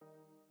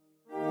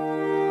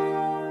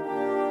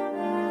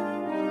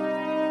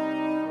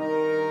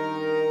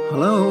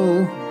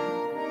Hello.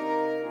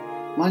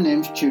 My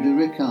name's Tudor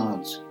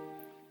Rickards.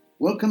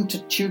 Welcome to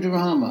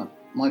Tudorama,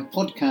 my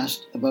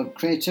podcast about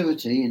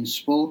creativity in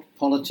sport,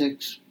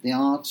 politics, the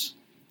arts,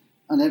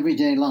 and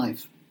everyday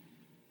life.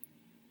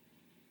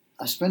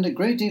 I spend a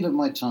great deal of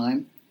my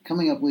time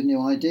coming up with new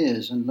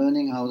ideas and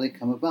learning how they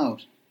come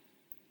about.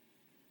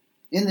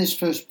 In this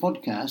first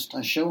podcast,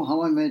 I show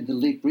how I made the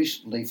leap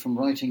recently from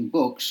writing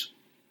books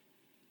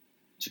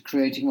to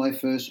creating my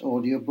first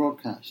audio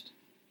broadcast.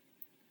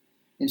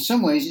 In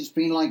some ways, it's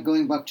been like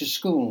going back to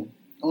school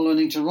or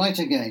learning to write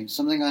again,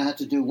 something I had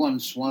to do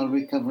once while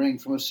recovering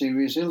from a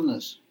serious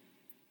illness.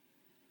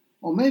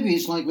 Or maybe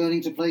it's like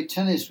learning to play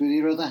tennis with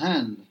your other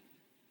hand.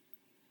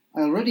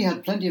 I already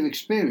had plenty of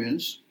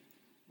experience,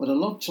 but a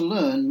lot to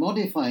learn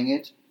modifying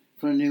it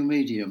for a new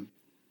medium.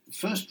 The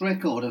first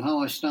record of how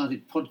I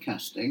started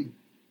podcasting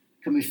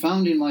can be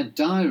found in my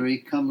diary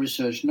cum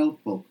research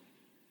notebook.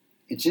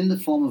 It's in the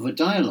form of a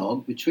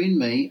dialogue between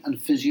me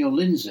and Physio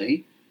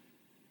Lindsay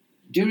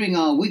during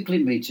our weekly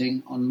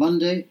meeting on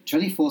Monday,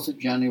 24th of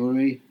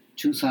January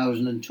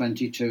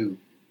 2022.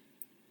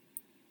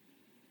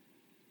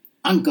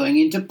 "I'm going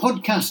into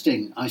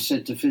podcasting," I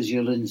said to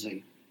Physio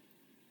Lindsay.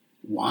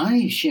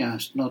 "Why?" she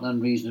asked, not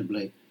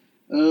unreasonably.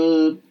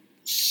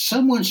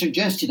 Someone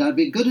suggested I'd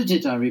be good at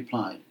it," I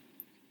replied,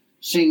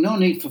 seeing no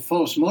need for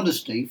false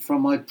modesty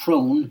from my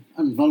prone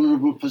and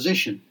vulnerable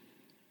position.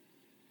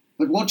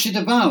 "But what's it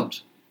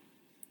about?"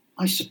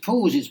 "I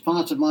suppose it's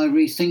part of my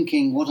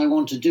rethinking what I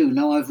want to do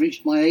now I've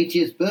reached my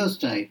 80th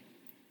birthday.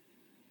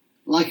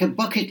 Like a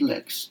bucket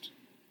list."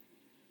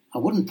 I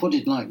wouldn't put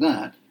it like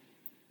that.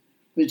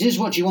 But it is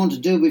what you want to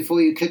do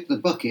before you kick the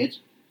bucket.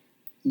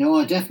 No,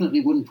 I definitely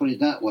wouldn't put it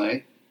that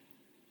way.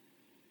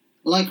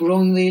 Like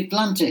rowing the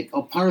Atlantic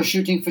or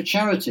parachuting for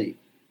charity.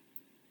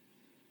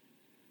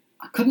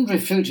 I couldn't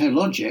refute her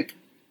logic.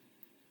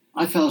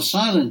 I fell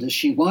silent as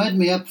she wired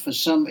me up for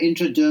some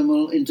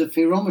intradermal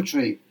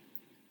interferometry.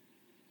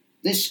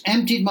 This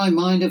emptied my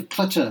mind of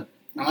clutter,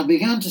 and I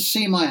began to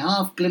see my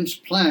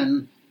half-glimpsed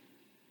plan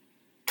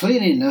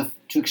clearly enough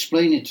to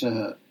explain it to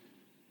her.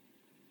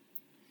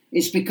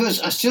 It's because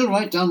I still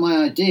write down my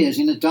ideas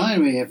in a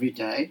diary every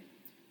day,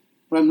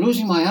 but I'm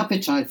losing my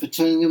appetite for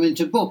turning them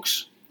into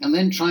books and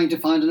then trying to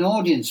find an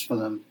audience for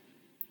them.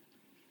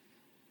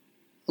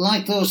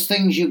 Like those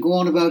things you go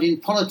on about in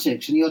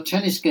politics and your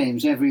tennis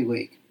games every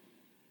week.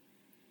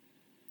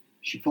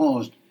 She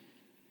paused.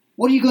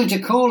 "What are you going to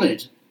call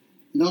it?"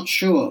 "Not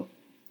sure."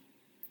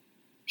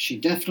 She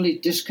definitely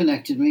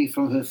disconnected me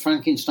from her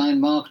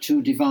Frankenstein Mark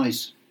II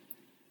device.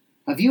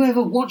 "Have you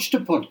ever watched a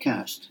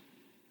podcast?"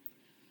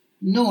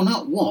 "No,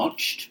 not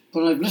watched,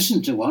 but I've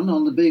listened to one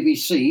on the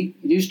BBC.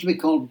 It used to be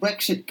called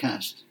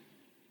Brexitcast.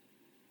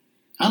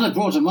 And I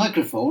brought a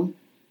microphone.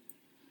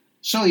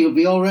 So you'll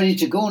be all ready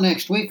to go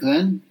next week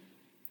then?"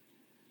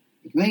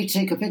 "It may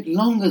take a bit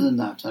longer than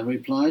that," I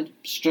replied,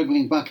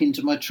 struggling back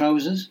into my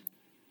trousers.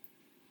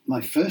 My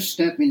first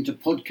step into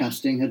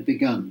podcasting had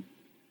begun.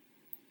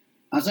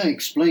 As I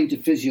explained to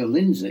Physio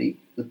Lindsay,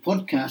 the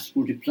podcast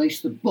would replace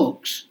the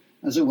books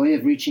as a way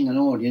of reaching an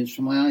audience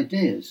for my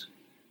ideas.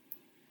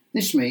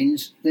 This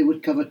means they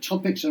would cover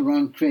topics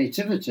around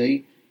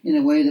creativity in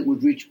a way that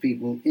would reach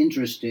people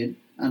interested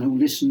and who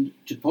listened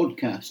to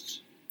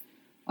podcasts.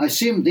 I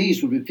assumed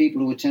these would be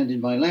people who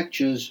attended my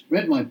lectures,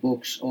 read my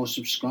books, or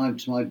subscribed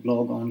to my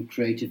blog on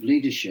creative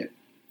leadership.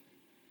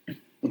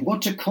 But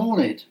what to call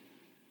it?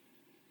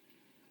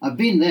 I've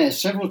been there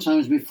several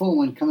times before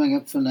when coming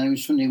up for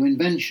names for new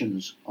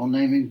inventions, or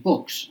naming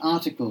books,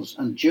 articles,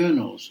 and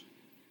journals.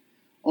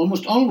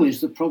 Almost always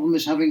the problem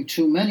is having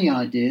too many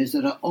ideas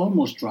that are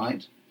almost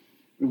right,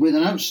 but with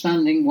an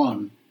outstanding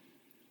one.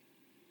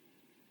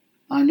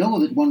 I know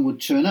that one would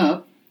turn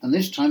up, and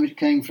this time it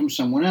came from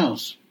someone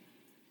else.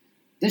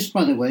 This,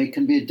 by the way,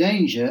 can be a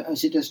danger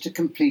as it has to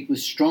compete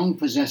with strong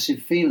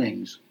possessive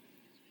feelings.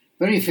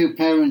 Very few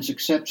parents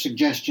accept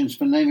suggestions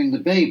for naming the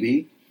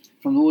baby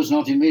from those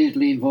not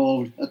immediately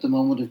involved at the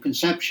moment of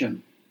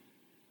conception.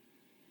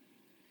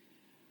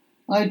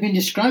 I had been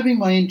describing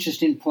my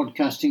interest in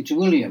podcasting to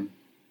William,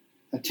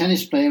 a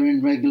tennis player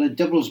in regular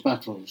doubles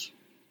battles.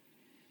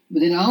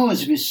 Within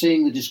hours of his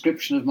seeing the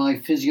description of my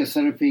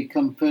physiotherapy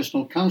cum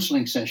personal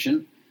counselling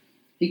session,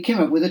 he came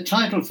up with a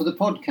title for the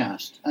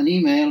podcast and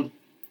emailed,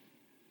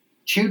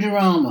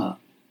 "Tudorama.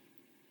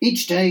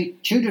 Each day,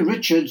 Tudor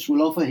Richards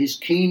will offer his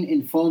keen,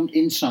 informed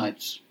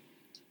insights.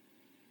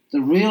 The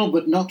real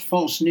but not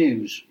false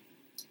news.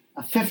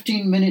 A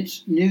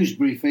 15-minute news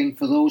briefing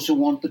for those who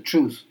want the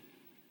truth."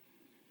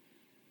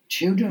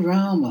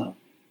 Tudorama.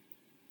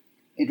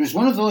 It was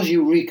one of those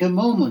eureka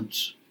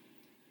moments.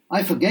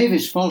 I forgave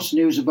his false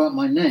news about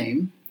my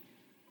name.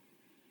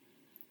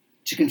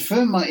 To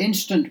confirm my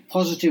instant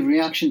positive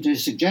reaction to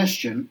his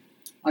suggestion,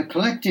 I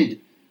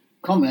collected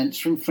comments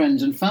from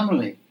friends and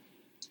family.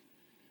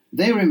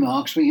 Their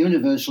remarks were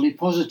universally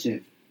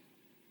positive.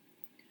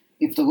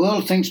 If the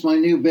world thinks my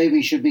new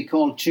baby should be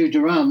called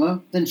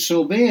Tudorama, then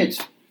so be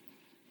it.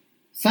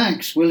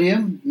 Thanks,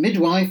 William,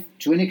 midwife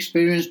to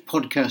inexperienced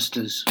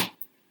podcasters.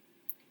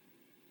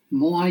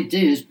 More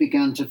ideas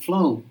began to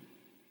flow.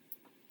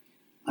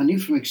 I knew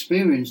from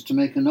experience to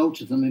make a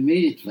note of them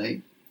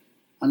immediately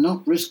and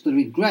not risk the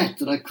regret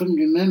that I couldn't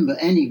remember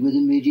any with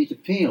immediate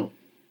appeal.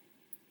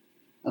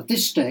 At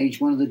this stage,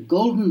 one of the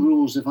golden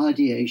rules of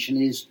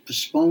ideation is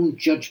postpone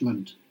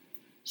judgment.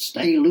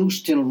 Stay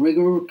loose till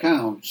rigour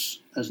counts,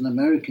 as an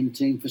American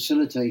team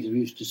facilitator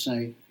used to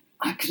say.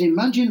 I could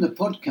imagine the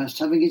podcast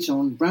having its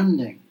own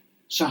branding.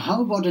 So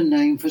how about a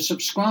name for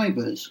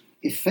subscribers?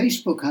 If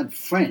Facebook had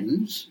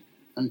friends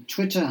and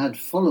Twitter had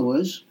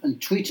followers and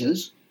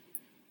tweeters,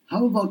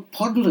 how about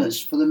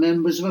Podlers for the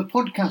members of a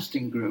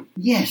podcasting group?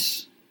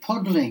 Yes,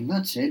 podling,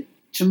 that's it.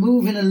 To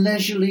move in a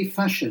leisurely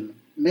fashion,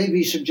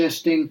 maybe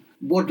suggesting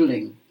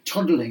waddling,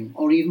 toddling,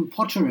 or even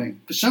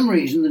pottering. For some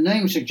reason, the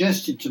name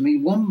suggested to me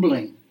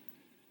wombling,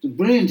 the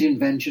brilliant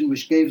invention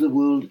which gave the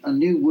world, a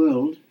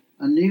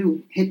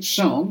new hit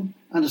song,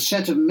 and a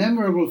set of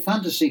memorable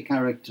fantasy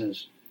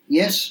characters.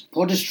 Yes,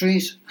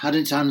 Podistries had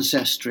its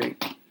ancestry.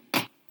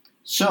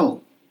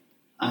 So,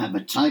 I have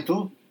a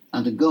title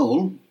and a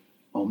goal,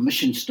 or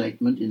mission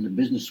statement in the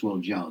business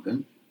world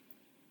jargon.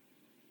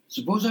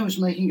 Suppose I was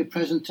making a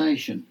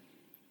presentation.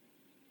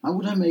 How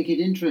would I make it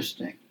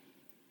interesting?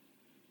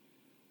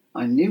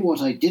 I knew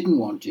what I didn't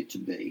want it to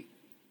be.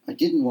 I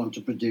didn't want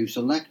to produce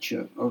a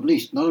lecture, or at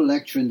least not a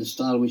lecture in the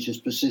style which has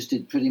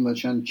persisted pretty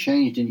much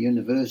unchanged in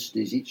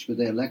universities, each with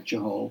their lecture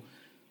hall,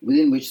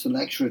 within which the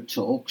lecturer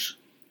talks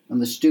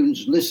and the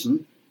students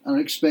listen and are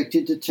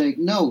expected to take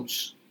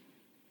notes.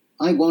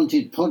 I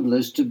wanted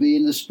Podlers to be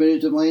in the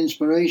spirit of my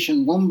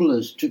inspiration,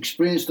 Womblers, to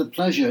experience the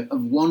pleasure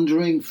of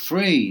wandering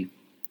free.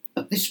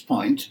 At this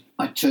point,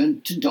 I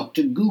turned to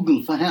Dr.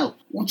 Google for help.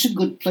 What's a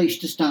good place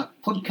to start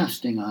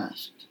podcasting, I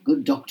asked. The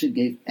good doctor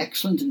gave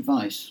excellent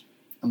advice,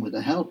 and with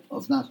the help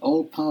of that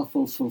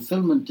all-powerful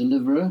fulfillment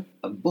deliverer,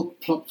 a book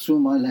plopped through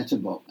my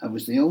letterbox. I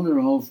was the owner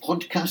of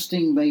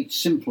Podcasting Made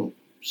Simple,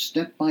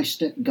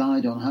 step-by-step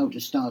guide on how to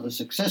start a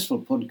successful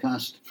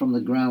podcast from the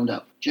ground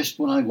up. Just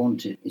what I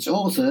wanted. Its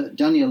author,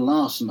 Daniel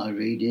Larson, I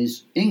read,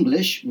 is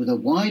English with a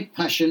wide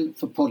passion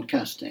for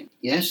podcasting.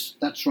 Yes,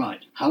 that's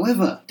right.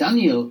 However,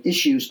 Daniel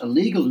issues a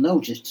legal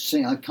notice to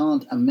say I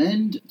can't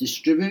amend,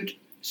 distribute,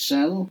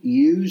 sell,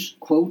 use,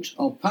 quote,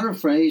 or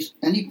paraphrase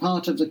any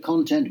part of the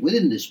content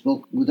within this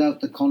book without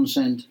the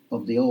consent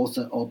of the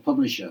author or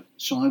publisher.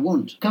 So I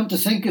won't. Come to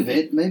think of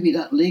it, maybe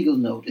that legal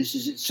notice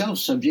is itself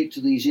subject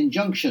to these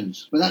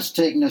injunctions. But that's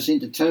taking us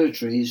into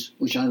territories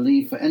which I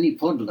leave for any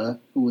podler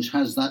who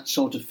has that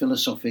sort of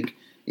philosophic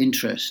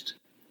interest.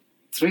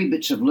 3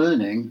 bits of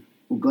learning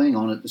were going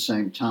on at the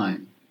same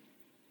time.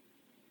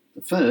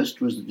 The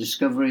first was the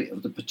discovery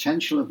of the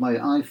potential of my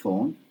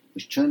iPhone,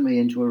 which turned me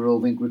into a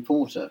roving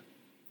reporter.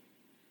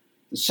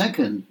 The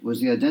second was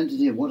the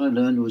identity of what I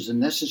learned was a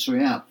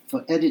necessary app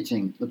for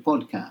editing the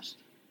podcast.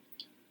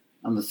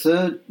 And the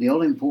third, the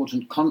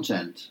all-important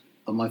content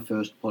of my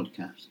first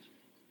podcast.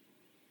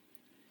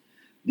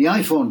 The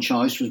iPhone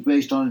choice was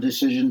based on a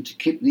decision to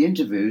keep the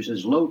interviews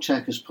as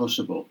low-tech as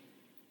possible.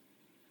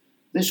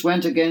 This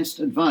went against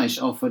advice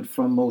offered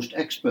from most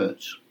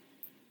experts.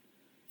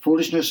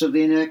 Foolishness of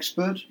the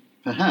inexpert?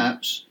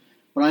 Perhaps,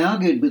 but I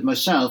argued with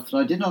myself that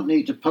I did not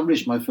need to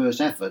publish my first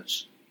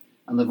efforts,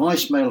 and the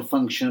voicemail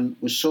function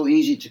was so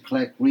easy to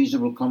collect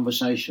reasonable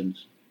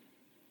conversations.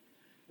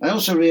 I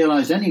also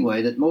realised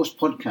anyway that most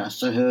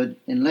podcasts are heard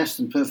in less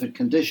than perfect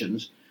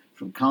conditions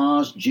from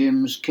cars,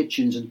 gyms,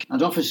 kitchens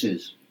and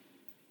offices.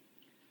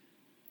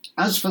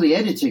 As for the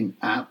editing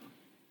app,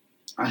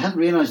 I hadn't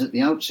realised at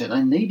the outset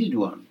I needed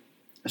one,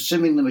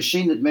 assuming the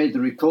machine that made the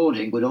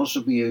recording would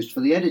also be used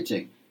for the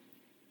editing.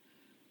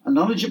 A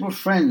knowledgeable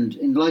friend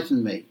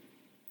enlightened me.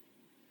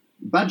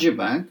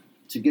 Badgerbank,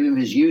 to give him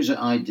his user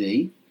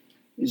ID,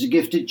 is a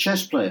gifted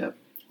chess player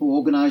who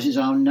organises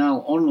our now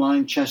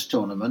online chess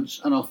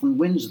tournaments and often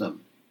wins them.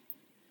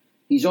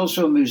 He's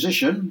also a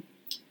musician,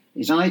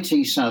 is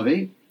IT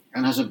savvy,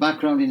 and has a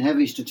background in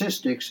heavy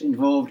statistics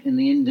involved in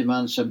the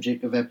in-demand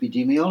subject of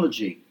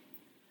epidemiology.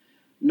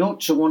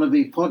 Note to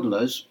wannabe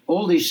podlers,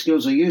 all these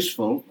skills are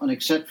useful and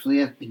except for the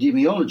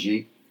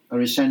epidemiology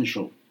are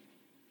essential.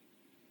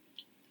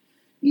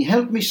 He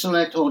helped me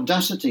select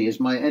Audacity as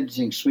my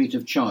editing suite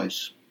of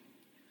choice.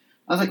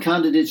 Other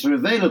candidates are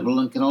available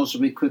and can also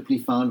be quickly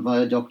found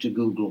via Dr.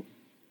 Google.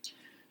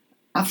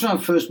 After our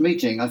first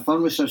meeting, I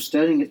found myself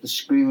staring at the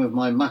screen of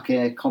my Mac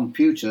Air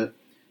computer,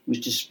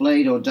 which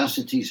displayed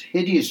Audacity's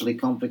hideously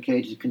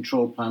complicated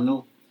control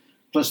panel,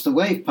 plus the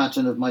wave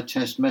pattern of my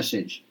test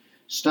message,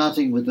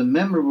 starting with the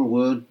memorable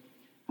word,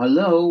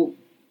 hello.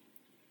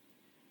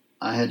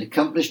 I had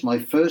accomplished my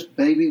first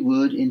baby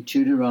word in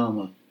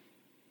Tudorama.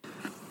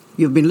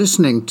 You've been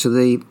listening to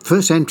the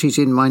first entries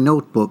in my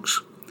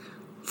notebooks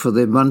for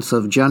the month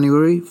of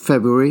January,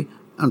 February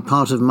and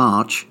part of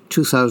March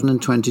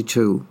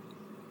 2022.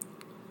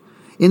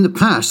 In the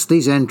past,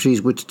 these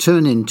entries would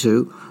turn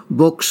into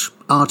books,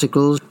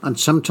 articles and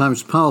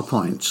sometimes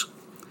PowerPoints.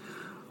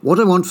 What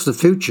I want for the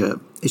future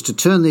is to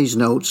turn these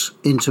notes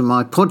into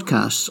my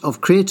podcasts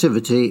of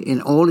creativity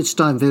in all its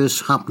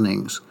diverse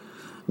happenings,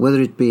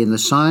 whether it be in the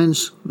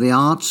science, the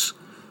arts,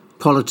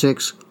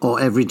 politics or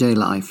everyday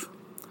life.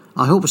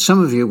 I hope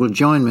some of you will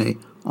join me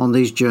on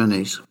these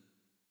journeys.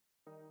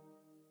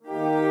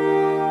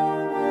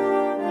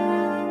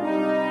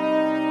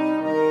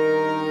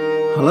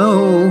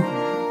 Hello,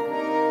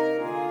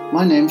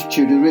 my name's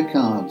Tudor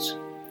Rickards.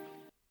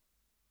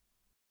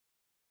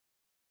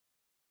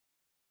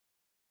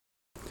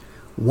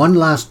 One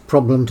last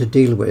problem to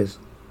deal with.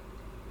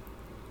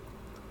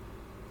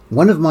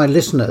 One of my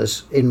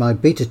listeners in my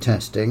beta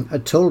testing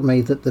had told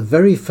me that the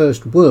very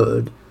first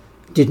word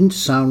didn't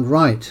sound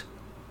right.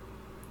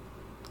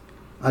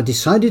 I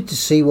decided to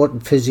see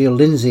what Physio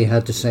Lindsay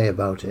had to say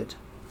about it.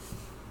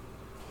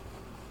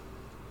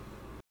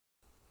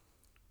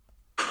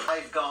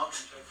 I've got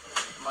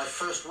my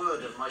first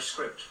word of my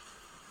script.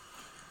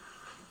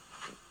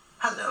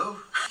 Hello.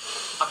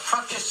 I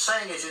practiced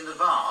saying it in the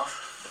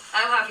bath.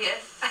 Oh, have you?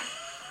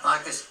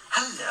 Like this.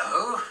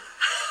 Hello.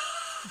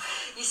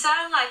 You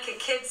sound like a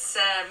kids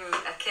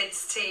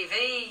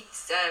TV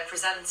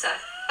presenter.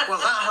 Well,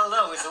 that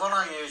hello is the one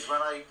I use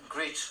when I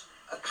greet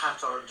a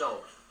cat or a dog.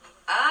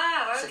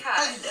 Ah, okay.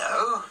 Say,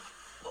 hello.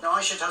 No,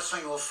 I should have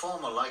something more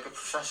formal, like a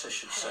professor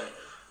should say.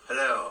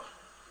 Hello.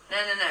 No.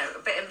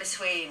 A bit in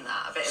between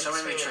that. A bit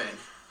in between.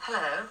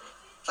 Hello.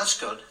 That's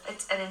good.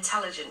 It's an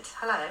intelligent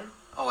hello.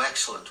 Oh,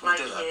 excellent. We'll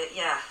do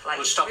that. Like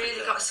we'll stop really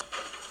it there. got.